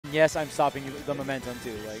yes, I'm stopping the momentum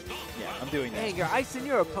too. Like, yeah, I'm doing that. Dang, you're icing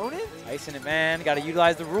your opponent? Icing it, man. Got to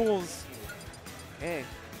utilize the rules. Hey,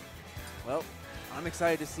 well, I'm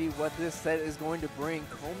excited to see what this set is going to bring.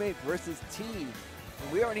 Kome versus T.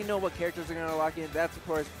 And we already know what characters are going to lock in. That's, of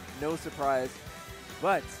course, no surprise.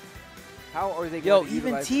 But how are they going to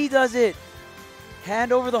even T does it.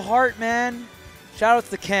 Hand over the heart, man. Shout outs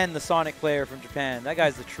to Ken, the Sonic player from Japan. That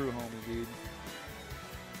guy's the true homie, dude.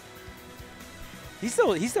 He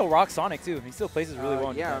still rocks Sonic too. He still plays this really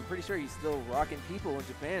well. Yeah, I'm pretty sure he's still rocking people in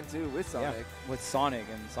Japan too with Sonic. Yeah, with Sonic,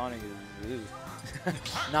 and Sonic is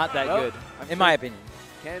not that good, in my opinion.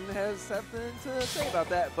 Ken has something to say about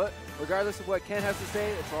that, but regardless of what Ken has to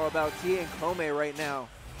say, it's all about T and Kome right now.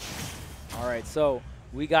 All right, so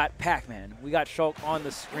we got Pacman, we got Shulk on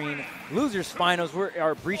the screen. Losers finals, we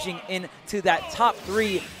are breaching into that top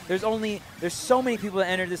 3. There's so many people that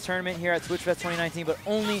entered this tournament here at Switchfest 2019, but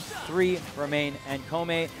only 3 remain, and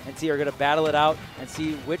Kome and T are going to battle it out and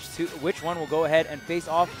see which one will go ahead and face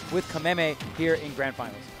off with Kameme here in Grand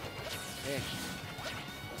Finals. Okay.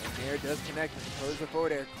 Air does connect and throws the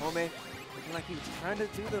forward air. Kome looking like he's trying to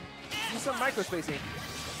do some micro spacing.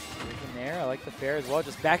 In there, I like the fair as well.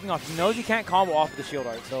 Just backing off. He knows he can't combo off of the shield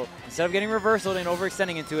art, so instead of getting reversaled and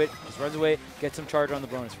overextending into it, just runs away, gets some charge on the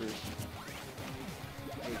bonus fruit.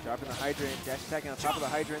 Okay, dropping the hydrant, dash attacking on top of the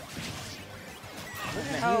hydrant.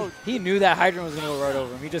 Man, he knew that hydrant was going to go right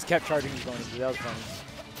over him. He just kept charging his bonuses. That was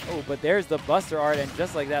funny. Oh, but there's the Buster art, and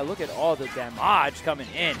just like that, look at all the damage coming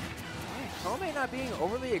in. Kome not being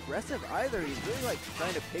overly aggressive either. He's really like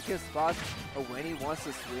trying to pick his spots when he wants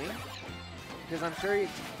to swing. Because I'm sure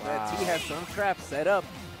that T has some traps set up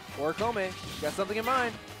for Kome. He's got something in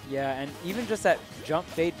mind. Yeah, and even just that jump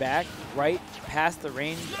fade back right past the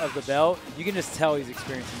range of the bell, you can just tell he's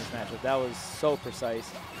experiencing this matchup. That was so precise.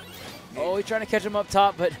 Oh, he's trying to catch him up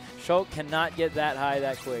top, but Shulk cannot get that high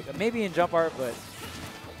that quick. Maybe in jump art, but...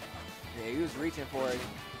 Yeah, he was reaching for it.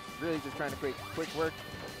 Really just trying to create quick work.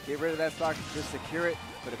 Get rid of that stock, just secure it.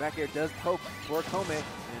 But the back air does poke for Kome.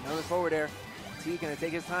 And another forward air. T going to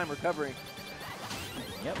take his time recovering.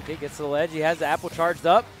 Yep, okay, gets to the ledge. He has the apple charged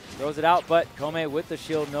up, throws it out, but Kome with the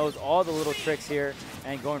shield knows all the little tricks here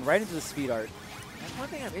and going right into the speed art. That's one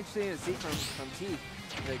thing I'm interested to see from T.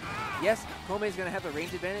 Like, yes, Kome is going to have the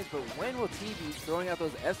range advantage, but when will T be throwing out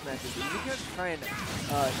those S smashes? Is he going to try and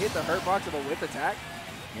hit the hurt box of a whip attack?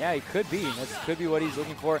 Yeah, he could be. That could be what he's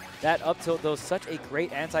looking for. That up tilt, though, such a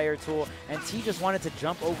great anti-air tool. And T just wanted to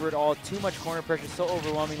jump over it all. Too much corner pressure, so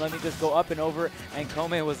overwhelming. Let me just go up and over. And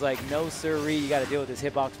Kome was like, no siree, you got to deal with this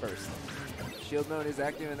hitbox first. Shield mode is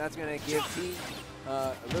active, and that's going to give T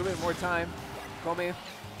a little bit more time. Kome.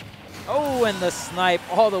 Oh, and the snipe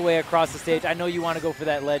all the way across the stage. I know you want to go for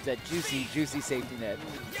that ledge, that juicy, juicy safety net.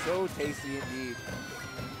 So tasty indeed.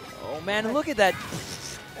 Oh, man, look at that.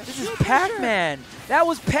 This is Pacman. That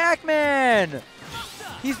was Pacman.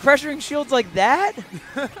 He's pressuring shields like that?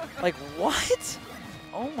 Like, what?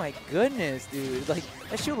 Oh, my goodness, dude. Like,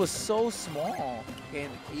 that shield was so small. And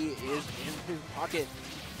he is in his pocket.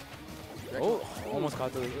 Oh, almost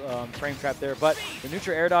caught the frame trap there. But the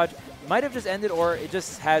neutral air dodge might have just ended, or it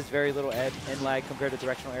just has very little end lag compared to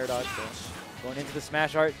directional air dodge. So going into the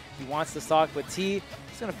smash art, he wants the stock, but T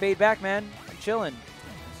is going to fade back, man. I'm chilling.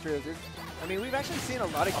 It's true. I mean, we've actually seen a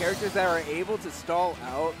lot of characters that are able to stall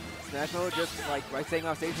out Smash Mode just like by staying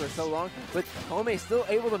off stage for so long, but Kome still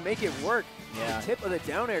able to make it work. Yeah. The tip of the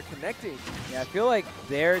down air connecting. Yeah, I feel like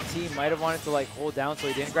their team might have wanted to like hold down so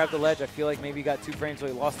he didn't grab the ledge. I feel like maybe he got 2 frames so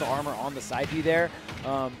he lost the armor on the side B there.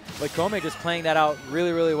 But Kome just playing that out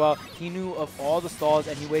really, really well. He knew of all the stalls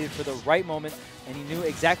and he waited for the right moment and he knew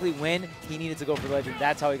exactly when he needed to go for the ledge, and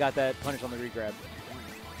that's how he got that punish on the regrab.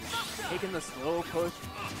 Taking the slow push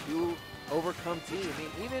to overcome T. I mean,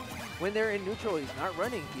 even when they're in neutral, he's not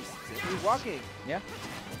running. He's simply walking. Yeah.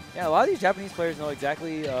 Yeah, a lot of these Japanese players know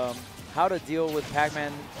exactly how to deal with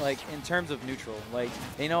Pacman, like, in terms of neutral. Like,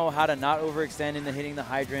 they know how to not overextend into hitting the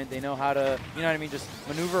hydrant. They know how to, you know what I mean, just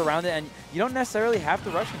maneuver around it. And you don't necessarily have to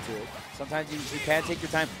rush into it. Sometimes you can take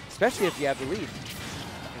your time, especially if you have the lead.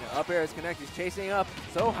 And up air is connected. He's chasing up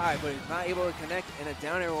so high, but he's not able to connect. And a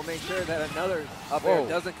down air will make sure that another up air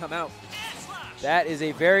doesn't come out. That is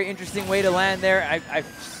a very interesting way to land there.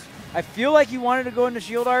 I feel like he wanted to go into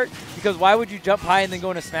shield art, because why would you jump high and then go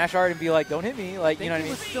into smash art and be like, don't hit me? Like, you know what I mean?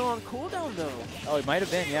 He was still on cooldown though. Oh, it might have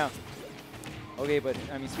been, yeah. Okay, but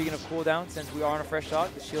I mean, speaking of cooldown, since we are on a fresh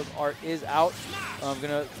stock, the shield art is out. I'm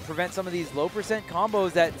gonna prevent some of these low percent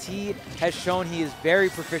combos that T has shown he is very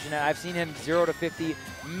proficient at. I've seen him 0 to 50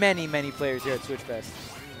 many players here at Switchfest.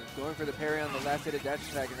 going for the parry on the last hit of dash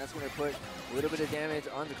attack, and that's going to put a little bit of damage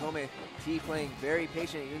onto Kome. T playing very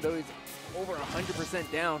patient, even though he's over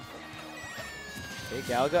 100% down. Okay,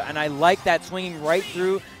 Galaga, and I like that swinging right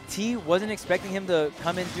through. T wasn't expecting him to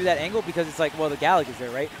come in through that angle because it's like, well, the Galaga's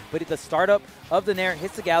there, right? But the startup of the Nair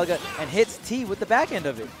hits the Galaga and hits T with the back end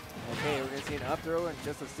of it. Okay, we're going to see an up throw and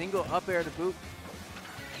just a single up air to boot.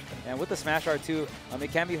 And with the smash art too,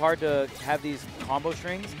 it can be hard to have these combo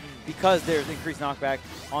strings because there's increased knockback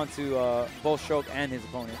onto both Shulk and his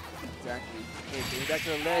opponent. Exactly. Okay, getting back to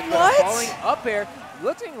the ledge, What? falling up air,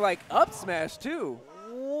 looking like up smash too.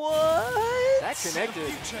 What? That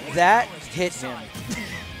connected. That hit him.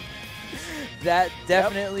 That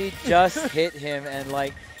definitely just hit him, and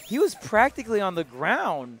like he was practically on the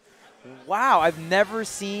ground. Wow, I've never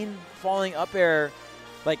seen falling up air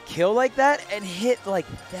like kill like that and hit like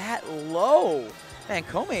that low. Man,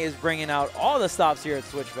 Kome is bringing out all the stops here at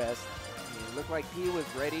Switchfest. It looked like he was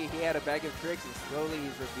ready. He had a bag of tricks, and slowly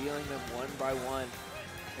he's revealing them one by one.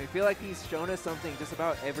 I feel like he's shown us something just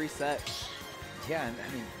about every set. Yeah, and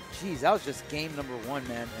I mean, geez, that was just game number 1,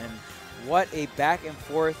 man. And what a back and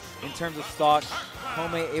forth in terms of stock.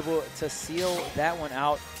 Kome able to seal that one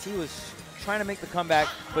out. He was trying to make the comeback,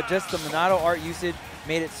 but just the Monado art usage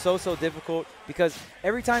made it so difficult because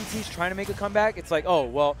every time T's trying to make a comeback, it's like, oh,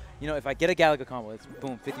 well, you know, if I get a Galaga combo, it's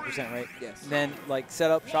boom, 50%, right? Yes. Then, like, set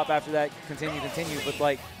up, shop after that, continue. But,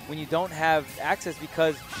 like, when you don't have access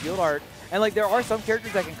because shield art, and, like, there are some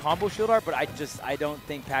characters that can combo shield art, but I don't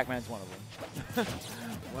think Pacman's one of them.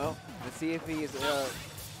 Well, let's see if he is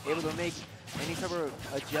able to make any type of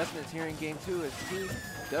adjustments here in game 2 as T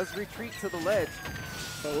does retreat to the ledge.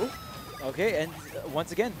 Oh. Okay, and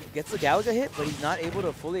once again, gets the Galaga hit, but he's not able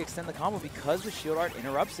to fully extend the combo because the shield art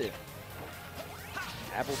interrupts it.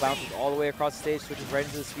 Apple bounces all the way across the stage, switches right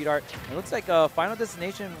into the speed art. It looks like Final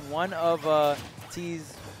Destination, one of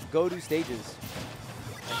T's go-to stages.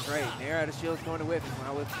 That's right, Nair out of shields going to whip,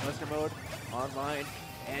 now with Buster mode online.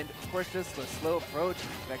 And of course, just the slow approach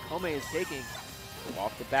that Kome is taking.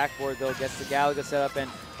 Off the backboard though, gets the Galaga set up,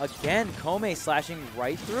 and again, Kome slashing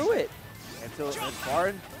right through it. Until it's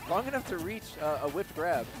far long enough to reach a whipped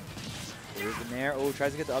grab. There's the Nair. Oh,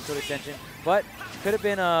 tries to get the up tilt extension, but could have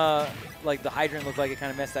been like the hydrant looked like it kind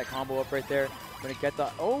of messed that combo up right there. Gonna get the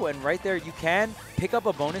and right there you can pick up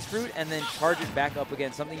a bonus fruit and then charge it back up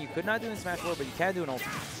again. Something you could not do in Smash 4, but you can do in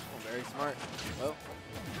Ultimate. Oh, very smart. Well,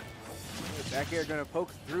 back air gonna poke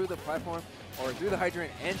through the platform or through the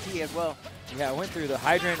hydrant and T as well. Yeah, went through the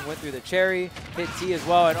hydrant, went through the cherry, hit T as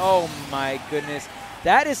well, and oh my goodness.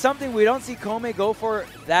 That is something we don't see Kome go for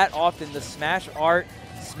that often, the smash art,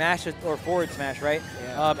 smash or forward smash, right?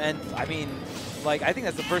 Yeah. And I mean, like, I think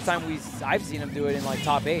that's the first time I've seen him do it in like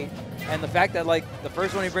top 8. And the fact that like the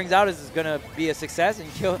first one he brings out is gonna be a success and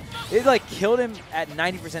it like killed him at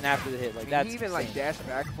 90% after the hit. Like that's he even like dashed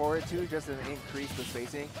back for it too, just to increase the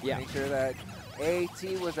spacing. Yeah. Make sure that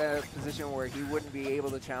T was at a position where he wouldn't be able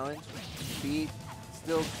to challenge. B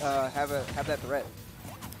still have that threat.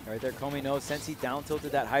 Right there, Kome knows since he down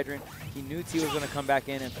tilted that hydrant, he knew T was going to come back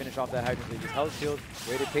in and finish off that hydrant. So he just held shield,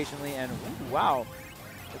 waited patiently, and ooh, wow.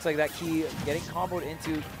 Looks like that key getting comboed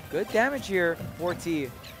into good damage here for T.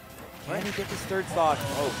 Can he get this third stock?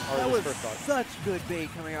 Oh, that or was this first stock. such good bait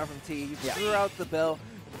coming out from T. He threw out the bell,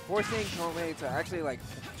 forcing Kome to actually like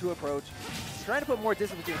to approach. Trying to put more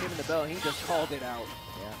distance between him and the bell, and he just called it out.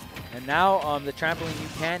 Yeah. And now the trampoline you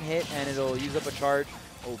can hit, and it'll use up a charge.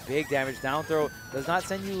 Oh, big damage. Down throw does not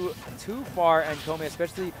send you too far, and Kome,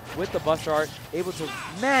 especially with the Buster Art, able to,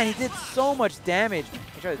 man, he did so much damage.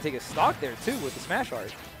 He tried to take a stock there, too, with the Smash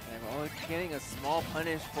Art. And only getting a small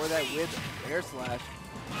punish for that with air slash.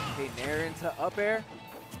 Okay, Nair into up air.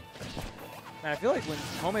 Man, I feel like when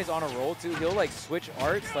Kome's on a roll, too, he'll, like, switch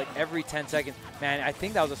arts, like, every 10 seconds. Man, I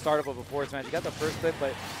think that was a startup of a forward smash. He got the first clip,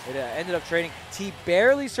 but it ended up trading. T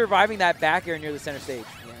barely surviving that back air near the center stage.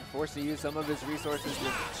 Yeah, forced to use some of his resources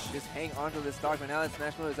to just hang onto this stock, but now that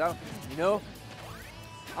Smash Mode is out, you know,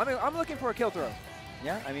 I'm looking for a kill throw.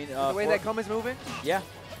 Yeah, I mean, the way that Kome's moving. Yeah,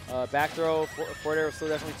 back throw, forward air will still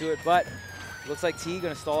definitely do it, but looks like T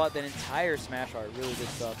going to stall out that entire smash art. Really good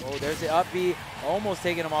stuff. Oh, there's the up B, almost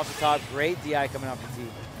taking him off the top. Great DI coming out from T.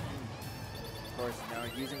 Of course, now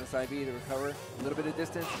using the side B to recover a little bit of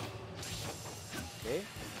distance. Okay.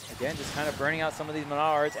 Again, just kind of burning out some of these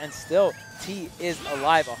Monado arts, and still T is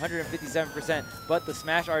alive, 157%, but the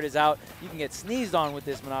smash art is out. You can get sneezed on with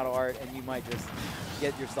this Monado art, and you might just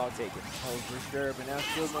get your stock taken. Oh, for sure, but now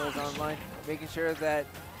Shield Mode is online, making sure that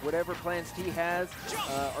whatever plans T has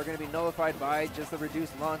are going to be nullified by just the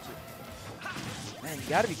reduced launch. Man, you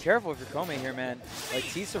got to be careful if you're Kome here, man. Like,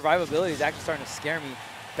 T's survivability is actually starting to scare me.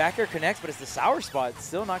 back air connects, but it's the sour spot. It's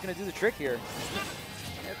still not going to do the trick here.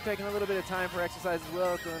 Yeah, taking a little bit of time for exercise as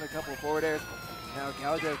well, throwing a couple of forward airs. Now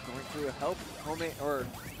Galaga going to help Kome, or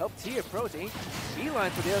help T approach.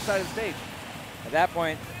 Beeline to the other side of the stage. At that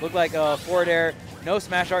point, looked like a forward air, no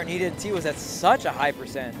smash art needed. T was at such a high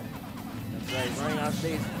percent. That's right, running off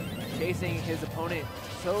stage, chasing his opponent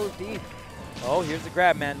so deep. Oh, here's the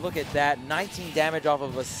grab, man. Look at that. 19 damage off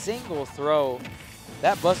of a single throw.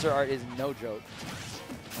 That Buster art is no joke.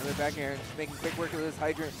 Another back air, making quick work with his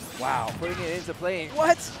hydrant. Wow. Putting it into play.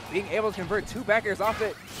 What? Being able to convert 2 back airs off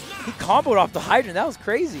it. He comboed off the hydrant. That was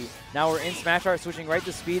crazy. Now we're in smash art, switching right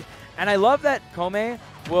to speed. And I love that Kome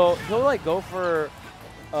he'll like go for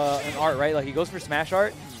an art, right? Like he goes for smash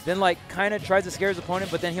art, then like kind of tries to scare his opponent,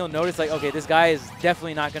 but then he'll notice like, okay, this guy is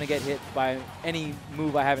definitely not going to get hit by any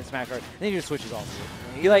move I have in smash art. And then he just switches off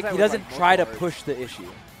of it. He doesn't try to push the issue.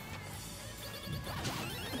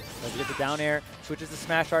 Let's get the down air, switches to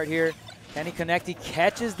smash art here. Can he connect? He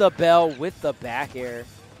catches the bell with the back air.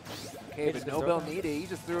 Okay, but no bell needed. He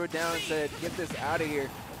just threw it down and said, get this out of here.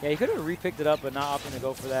 Yeah, he could have re-picked it up, but not opting to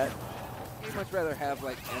go for that. He'd much rather have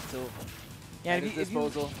like Entel at his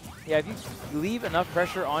disposal. If you leave enough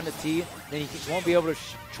pressure on the T, then he won't be able to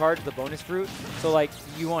charge the bonus fruit. So like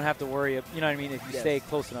you won't have to worry, you know what I mean, if you stay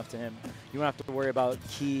close enough to him. You won't have to worry about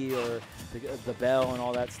key or the bell and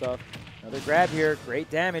all that stuff. Another grab here, great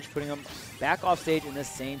damage, putting him back off stage in the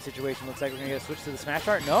same situation. Looks like we're going to get a switch to the smash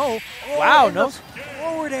art. No. Oh, wow, no.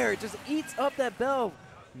 Forward air just eats up that bell.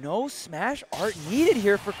 No smash art needed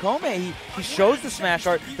here for Kome. He shows the smash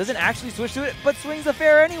art, doesn't actually switch to it, but swings the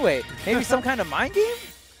fair anyway. Maybe some kind of mind game?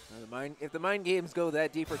 If the mind games go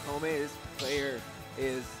that deep for Kome, this player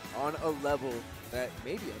is on a level that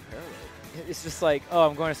may be unparalleled. It's just like, oh,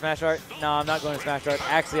 I'm going to smash art. No, I'm not going to smash art.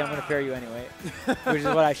 Actually, I'm going to pair you anyway, which is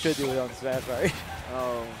what I should do on smash art.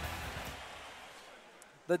 Oh.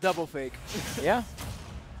 The double fake. Yeah.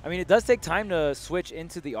 I mean, it does take time to switch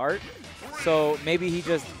into the art, so maybe he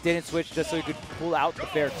just didn't switch just so he could pull out the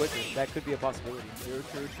fair quicker. That could be a possibility.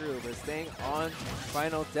 True. But staying on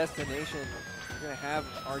Final Destination, we're going to have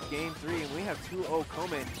our Game 3, and we have 2-0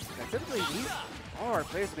 Kome. Now, typically, these our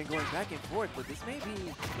players have been going back and forth, but this may be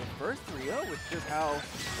the first 3-0 with just how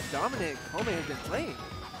dominant Kome has been playing.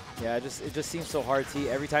 Yeah, it just seems so hard.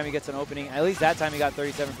 Every time he gets an opening, at least that time he got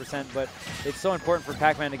 37%, but it's so important for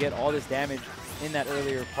Pacman to get all this damage in that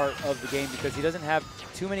earlier part of the game because he doesn't have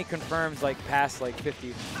too many confirms like past like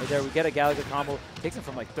 50. Right there, we get a Galaga combo, takes him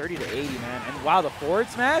from like 30 to 80, man. And wow, the forward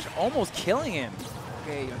smash almost killing him.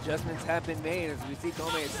 Okay, adjustments have been made as we see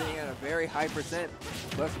Kome is sitting at a very high percent.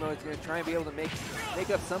 Bust Mode is going to try and be able to make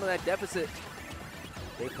up some of that deficit.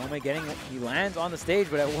 Okay, Kome getting it. He lands on the stage,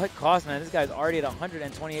 but at what cost, man? This guy's already at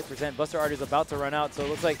 128%. Buster Art is about to run out, so it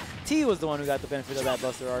looks like T was the one who got the benefit of that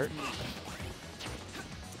Buster Art.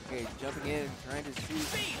 Okay, jumping in, trying to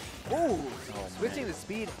see. Ooh, switching the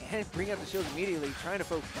speed and bring up the shield immediately, trying to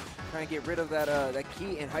get rid of that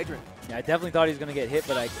key and hydrant. Yeah, I definitely thought he was going to get hit,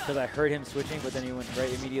 but because I heard him switching, but then he went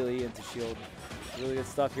right immediately into shield. Really good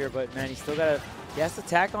stuff here, but man, he has to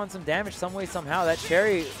tack on some damage some way, somehow. That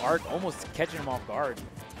cherry arc almost catching him off guard.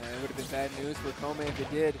 And it would have been bad news for Kome if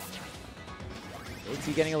it did.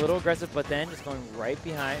 AT getting a little aggressive, but then just going back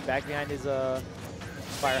behind his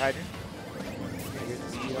fire hydrant.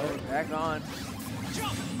 Back on.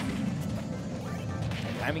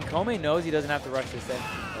 I mean, Kome knows he doesn't have to rush this then.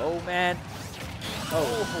 Oh, man.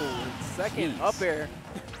 Oh, second up air.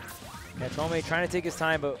 Yeah, Kome trying to take his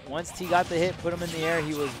time, but once T got the hit, put him in the air,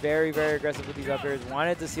 he was very, very aggressive with these up airs.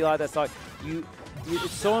 Wanted to seal out that stock.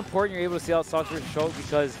 It's so important you're able to seal out stocks with Shulk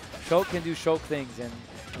because Shulk can do Shulk things, and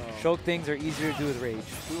Shulk things are easier to do with rage.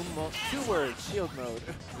 Two words, shield mode.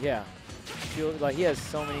 Yeah. Like he has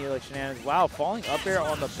so many like shenanigans. Wow, falling up air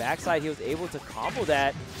on the backside, he was able to combo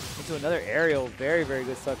that into another aerial. Very, very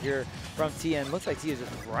good stuff here from T, and looks like T is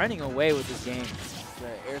just running away with this game.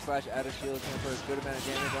 Air slash out of shield for a good amount of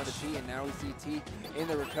damage on the T, and now we see T in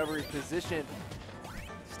the recovery position.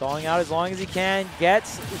 Stalling out as long as he can,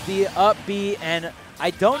 gets the up B, and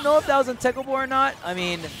I don't know if that was untackable or not. I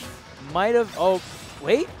mean, might have. Oh,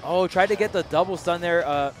 wait. Oh, tried to get the double stun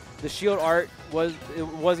there. The shield art was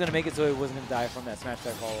going to make it so it wasn't going to die from that smash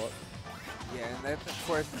attack follow-up. Yeah, and that, of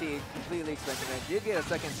course, T completely expected that. Did get a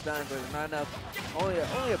second stun, but it was not enough.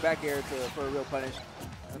 Only a back air for a real punish.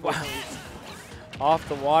 Wow. Off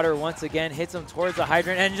the water once again, hits him towards the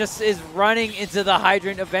hydrant, and just is running into the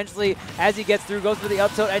hydrant eventually as he gets through, goes for the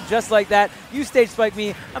up tilt, and just like that, you stage spike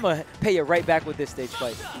me, I'm going to pay you right back with this stage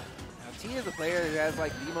spike. Now, T is a player who has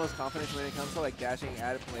like the most confidence when it comes to like dashing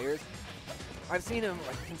at players. I've seen him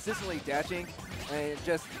like consistently dashing and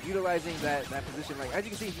just utilizing that position. Like as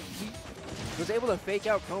you can see, he was able to fake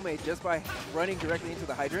out Kome just by running directly into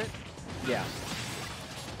the hydrant. Yeah.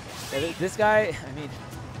 This guy, I mean,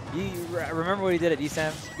 you remember what he did at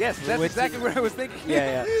ESAM? Yes, that's exactly what I was thinking.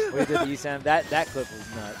 Yeah, yeah. What he did at ESAM, that clip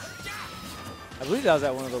was nuts. I believe that was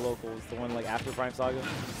at one of the locals, the one like after Prime Saga.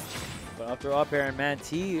 But up throw up air, and man,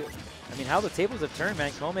 T, I mean, how the tables have turned,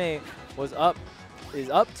 man. Kome is up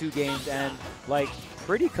 2 games and like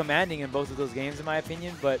pretty commanding in both of those games in my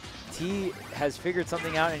opinion, but T has figured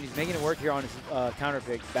something out and he's making it work here on his counter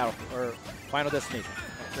pick battle or Final Destination.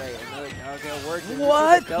 That's right, another counter work.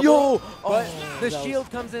 What? Yo! But the shield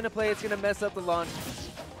comes into play, it's gonna mess up the launch.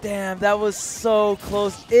 Damn, that was so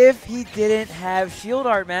close. If he didn't have shield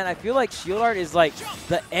art, man, I feel like shield art is like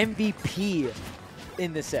the MVP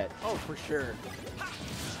in the set. Oh, for sure.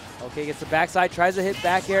 Okay, gets the backside, tries to hit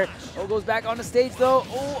back air. Oh, goes back on the stage though.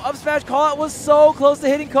 Oh, up smash call out was so close to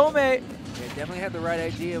hitting Kome. Yeah, definitely had the right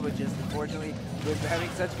idea, but just unfortunately, with having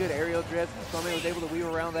such good aerial drift, Kome was able to weave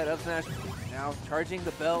around that up smash. Now charging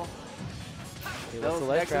the bell. Bell's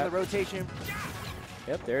next in the rotation.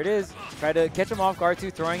 Yep, there it is. Tried to catch him off guard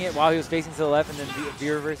too, throwing it while he was facing to the left and then V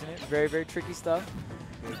reversing it. Very, very tricky stuff.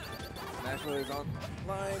 Good. Smash is on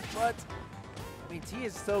line, but I mean, T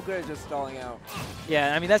is so good at just stalling out.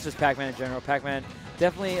 Yeah, I mean, that's just Pacman in general. Pacman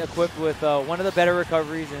definitely equipped with one of the better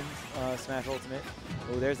recoveries in Smash Ultimate.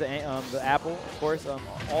 Oh, there's the apple, of course.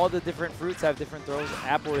 All the different fruits have different throws.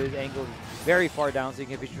 Apple is angled very far down, so you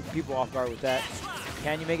can get people off guard with that.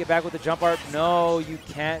 Can you make it back with the jump art? No, you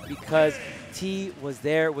can't, because T was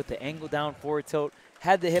there with the angle down forward tilt,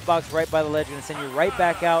 had the hitbox right by the ledge, and send you right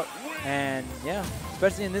back out. And yeah,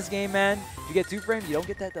 especially in this game, man, if you get 2 frames, you don't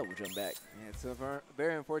get that double jump back. Yeah, it's so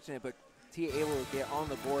very unfortunate, but T able to get on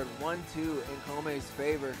the board 1-2 in Kome's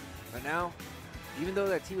favor. But now, even though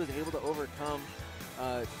that T was able to overcome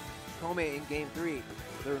Kome in Game 3,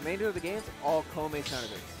 the remainder of the games, all Kome's counter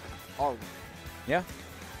picks. All of them. Yeah.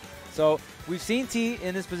 So we've seen T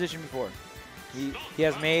in this position before. He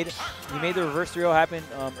made the reverse 3-0 happen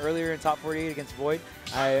earlier in top 48 against Void.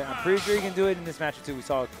 I'm pretty sure he can do it in this match too. We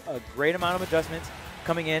saw a great amount of adjustments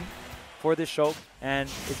coming in for this Shulk, and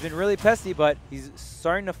it's been really pesty, but he's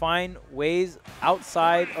starting to find ways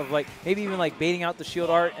outside of like maybe even like baiting out the shield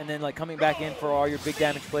art and then like coming back in for all your big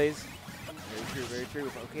damage plays. Very true, very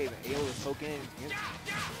true. Okay, but able to poke in, get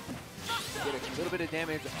a little bit of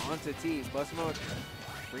damage onto T. Bust mode,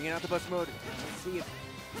 bringing out the bust mode. Let's see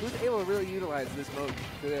who's able to really utilize this mode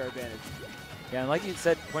to their advantage. Yeah, and like you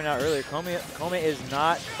said, pointed out earlier, Kome is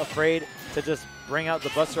not afraid to just bring out the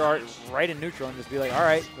Buster Art right in neutral and just be like, all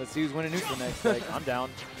right, let's see who's winning neutral next. Like, I'm down.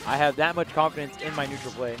 I have that much confidence in my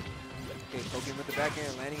neutral play. Okay, poking with the back air,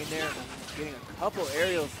 landing in there, getting a couple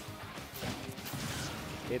aerials.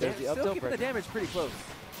 Okay, there's the up still tilt keeping the damage pretty close.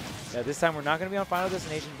 Yeah, this time we're not going to be on Final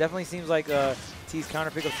Destination. Definitely seems like T's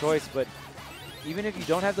counter pick of choice, but even if you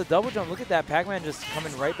don't have the double jump, look at that. Pacman just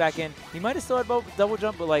coming right back in. He might have still had double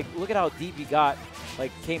jump, but like, look at how deep he got.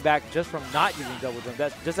 Like, came back just from not using double jump.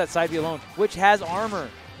 That's just that side B alone, which has armor.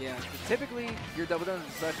 Yeah, typically your double jump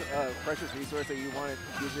is such a precious resource that you want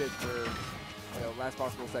to use it for last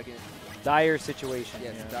possible second. Dire situation.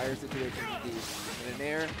 Yes, yeah. dire situation indeed. And in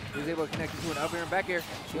there, he was able to connect into an up air and back air.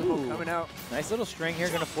 Shield coming out. Nice little string here,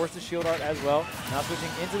 going to force the shield art as well. Now switching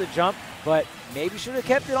into the jump, but maybe should have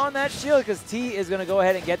kept it on that shield because T is going to go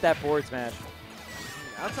ahead and get that forward smash.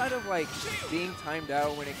 Outside of like being timed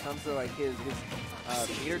out when it comes to like his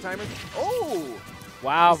meter timers. Oh!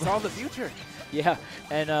 Wow. He saw the future. Yeah,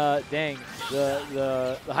 and dang,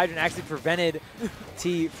 the Hydrant actually prevented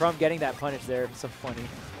T from getting that punish there. So funny.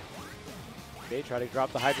 Okay, try to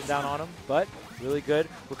drop the Hydrant down on him, but really good.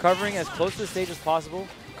 Recovering as close to the stage as possible.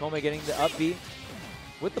 Kome getting the up B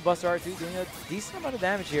with the Buster R2, doing a decent amount of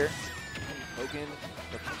damage here. Poking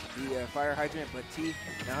the Fire Hydrant, but T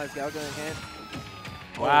now has Galga in hand.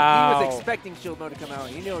 Wow. Oh, he was expecting shield mode to come out.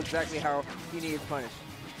 He knew exactly how he needed to punish.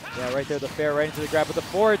 Yeah, right there, the fair right into the grab with the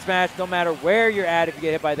forward smash. No matter where you're at, if you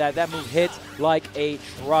get hit by that, that move hits like a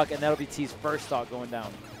truck, and that'll be T's first stock going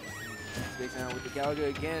down. Space now with the Galaga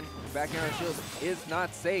again. Back air on shield is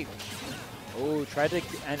not safe. Oh, tried to,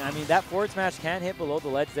 and I mean, that forward smash can hit below the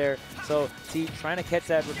ledge there. So T trying to catch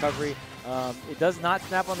that recovery. It does not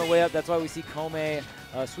snap on the way up. That's why we see Kome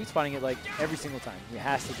sweet spotting it like every single time. He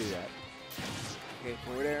has to do that. Okay,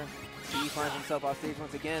 forward air. T finds himself off stage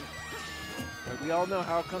once again. But we all know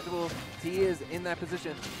how comfortable T is in that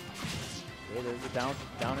position. Okay, there's a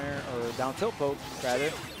down air, or down tilt poke,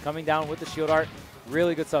 rather. Coming down with the shield art.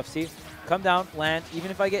 Really good stuff, see? Come down, land.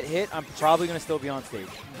 Even if I get hit, I'm probably going to still be on stage.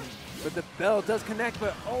 But the bell does connect,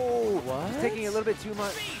 but what? It's taking a little bit too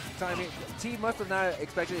much time. T must have not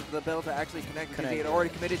expected the bell to actually connect because he had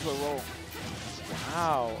already committed to a roll.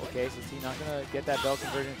 Wow. Okay, so T not going to get that bell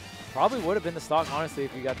conversion. Probably would have been the stock, honestly,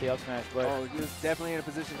 if you got the up smash. But oh, he was definitely in a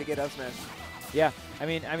position to get up smash. yeah, I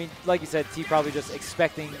mean, like you said, T probably just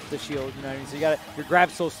expecting the shield. You know what I mean? So you got your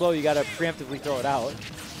grab's so slow, you got to preemptively throw it out.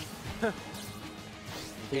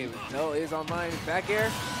 Okay, no is online. Back air.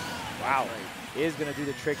 Wow. Is going to do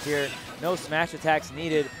the trick here. No smash attacks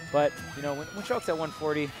needed, but you know when Shulk's at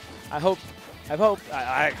 140, I hope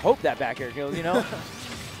that back air kills. You know.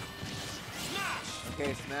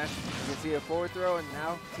 Okay, smash. You can see a forward throw, and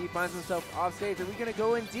now T finds himself off stage. Are we going to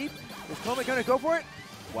go in deep? Is Kome going to go for it?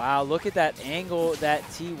 Wow, look at that angle that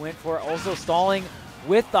T went for. Also stalling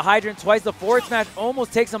with the hydrant twice. The forward smash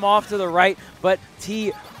almost takes him off to the right, but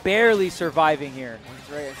T barely surviving here. That's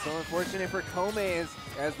right. It's so unfortunate for Kome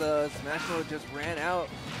as the smash mode just ran out.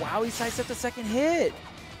 Wow, he sidestepped the second hit.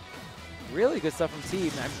 Really good stuff from T.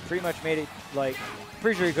 I pretty much made it, like,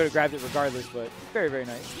 pretty sure he could have grabbed it regardless, but very, very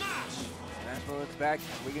nice. Smash mode looks back.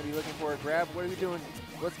 We're going to be looking for a grab. What are we doing?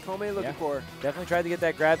 What's Kome looking for? Definitely tried to get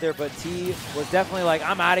that grab there, but T was definitely like,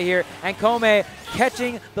 I'm out of here. And Kome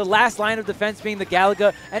catching the last line of defense being the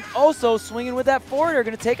Galaga, and also swinging with that forwarder,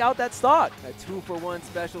 going to take out that stock. A 2-for-1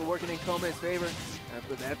 special working in Kome's favor.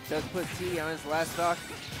 But that does put T on his last stock.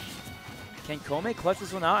 Can Kome clutch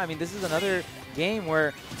this one out? I mean, this is another game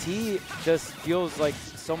where T just feels like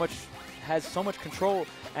has so much control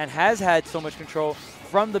and has had so much control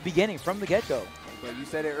from the beginning, from the get-go. But you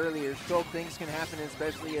said it earlier, Shulk things can happen,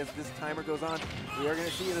 especially as this timer goes on. We are going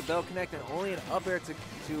to see the bell connect and only an up air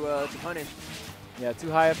to punish. Yeah,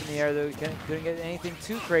 too high up in the air, though. Couldn't get anything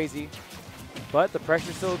too crazy. But the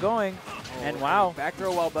pressure's still going. Oh, and wow. Back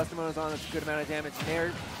throw while Buster Mode is on. That's a good amount of damage.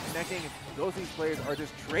 Nair connecting. Both these players are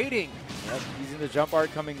just trading. Yep, using the jump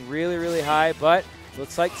art coming really, really high. But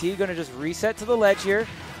looks like T going to just reset to the ledge here.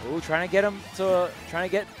 Ooh, trying to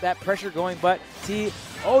get that pressure going, but T,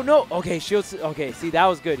 oh no, okay, shields, okay, see, that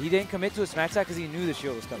was good. He didn't commit to a smash attack because he knew the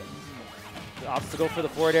shield was coming. Opts to go for the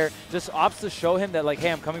forward air, just opts to show him that, like,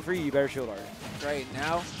 hey, I'm coming for you, you better shield art. Right,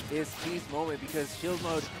 now is T's moment because shield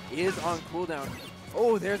mode is on cooldown.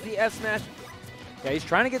 Oh, there's the F smash. Yeah, he's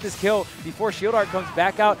trying to get this kill before shield art comes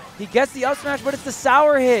back out. He gets the up smash, but it's the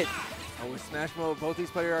sour hit. Oh, with smash mode, both these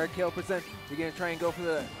players are at kill percent. They're going to try and go for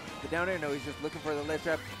the down air. No, he's just looking for the ledge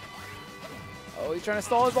trap. Oh, he's trying to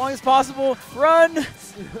stall as long as possible. Run!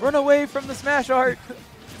 Run away from the smash art.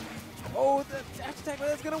 Oh, the dash attack, but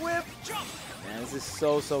that's going to whip. Man, this is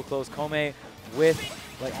so, so close. Kome with,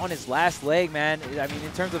 like, on his last leg, man. I mean,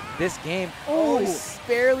 in terms of this game, oh, he's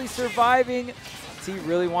barely surviving. T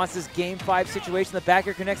really wants this game 5 situation. The back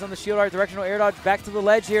air connects on the shield art. Directional air dodge back to the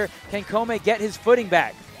ledge here. Can Kome get his footing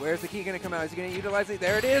back? Where's the key going to come out? Is he going to utilize it?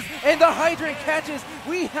 There it is. And the hydrant catches.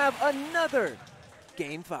 We have another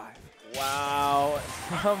game 5. Wow.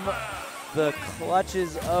 From the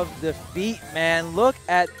clutches of defeat, man. Look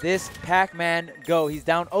at this Pacman go. He's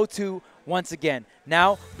down 0-2 once again.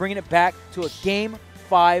 Now bringing it back to a game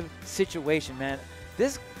 5 situation, man.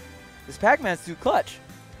 This Pacman's too clutch.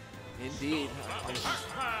 Indeed.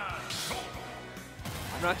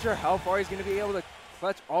 I'm not sure how far he's going to be able to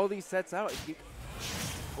clutch all these sets out.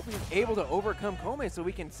 Hope he's able to overcome Kome so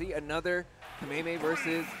we can see another Kome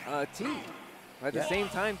versus T. At the same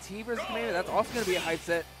time, T versus Kome, that's also going to be a hype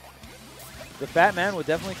set. The fat man would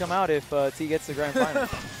definitely come out if T gets the grand final.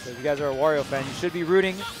 So if you guys are a Wario fan, you should be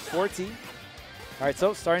rooting for T. All right,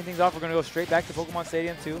 so starting things off, we're going to go straight back to Pokemon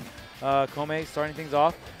Stadium 2. Kome starting things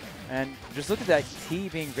off. And just look at that, T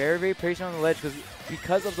being very, very patient on the ledge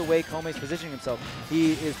because of the way Kome is positioning himself.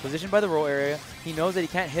 He is positioned by the roll area. He knows that he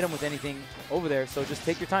can't hit him with anything over there, so just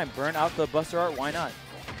take your time. Burn out the Buster Art, why not?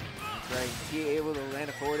 Right, T able to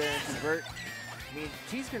land a forward air and convert. I mean,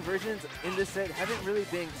 T's conversions in this set haven't really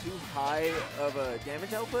been too high of a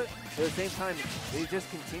damage output, but at the same time, they just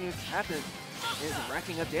continue to happen and it's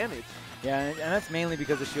racking up damage. Yeah, and that's mainly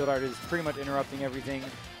because the shield art is pretty much interrupting everything.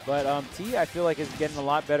 But T, I feel like, is getting a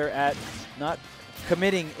lot better at not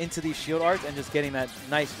committing into these shield arts and just getting that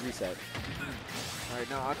nice reset. All right,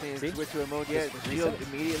 now Octane is switch to a mode yet. The shield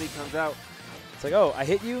immediately comes out. It's like, oh, I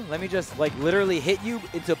hit you. Let me just, like, literally hit you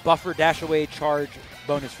into buffer, dash away, charge,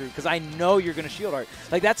 bonus route, because I know you're going to shield art.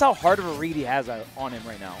 Like, that's how hard of a read he has on him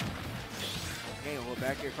right now. Okay, well,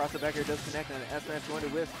 back here, across the back here does connect, and an S-Smash going to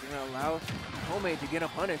whip. Going to allow Kome to get a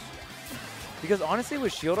punish. Because honestly,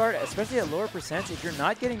 with shield art, especially at lower percents, if you're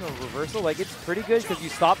not getting a reversal, like, it's pretty good because you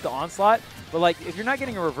stop the onslaught. But, like, if you're not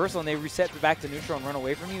getting a reversal and they reset back to neutral and run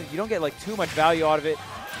away from you, you don't get, like, too much value out of it.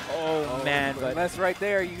 Oh man. But that's right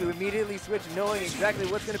there. You immediately switch knowing exactly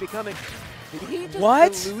what's going to be coming. Did he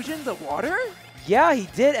just illusion the water? Yeah, he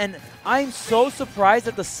did. And I'm so surprised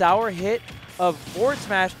that the sour hit of forward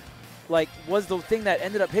smash like was the thing that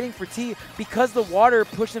ended up hitting for T because the water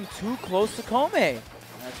pushed him too close to Kome.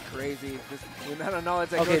 That's crazy. Just the amount of knowledge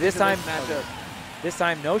that Okay, goes this into time, matchup. this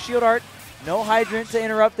time no shield art, no hydrant to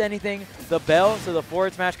interrupt anything. The bell, so the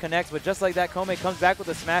forward smash connects, but just like that, Kome comes back with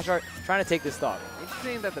a smash art, trying to take this stock.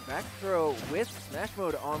 Interesting that the back throw with Smash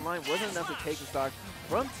Mode online wasn't enough to take the stock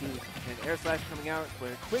from T. And Air Slash coming out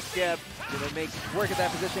with a quick jab, gonna make work at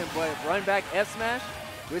that position, but run back F Smash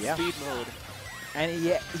with speed mode. And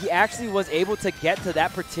he actually was able to get to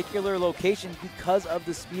that particular location because of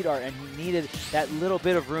the speed art, and he needed that little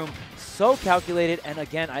bit of room. So calculated, and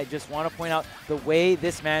again, I just want to point out the way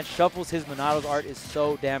this man shuffles his Monado's art is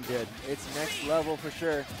so damn good. It's next level for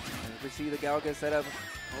sure. And if we see the Galaga setup,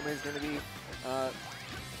 Kome is going to be, I'm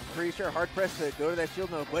pretty sure, hard-pressed to go to that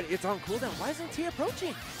shield mode, but it's on cooldown. Why isn't T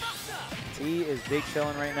approaching? T is big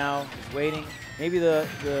chilling right now. He's waiting. Maybe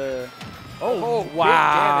the Oh,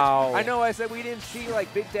 wow. Big damage. I know I said we didn't see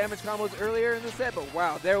like big damage combos earlier in the set, but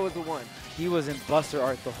wow, there was the one. He was in Buster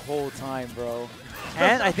art the whole time, bro.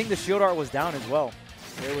 And I think the shield art was down as well.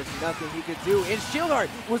 There was nothing he could do, and shield art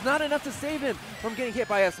was not enough to save him from getting hit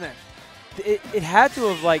by S-Smash. It had to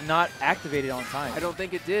have like not activated on time. I don't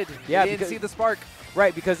think it did. Yeah, he didn't see the spark.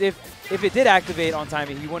 Right, because if it did activate on time,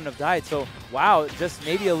 he wouldn't have died. So, wow, just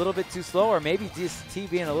maybe a little bit too slow, or maybe just T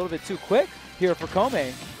being a little bit too quick here for Kome.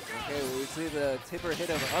 Okay, well, we see the tipper hit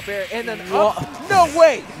of an up air, and then Whoa. up. No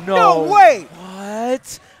way! No. No way!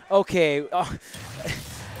 What? Okay.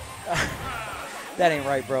 That ain't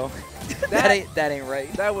right, bro. that ain't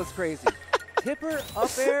right. That was crazy. Tipper up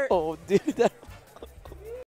air. Oh, dude.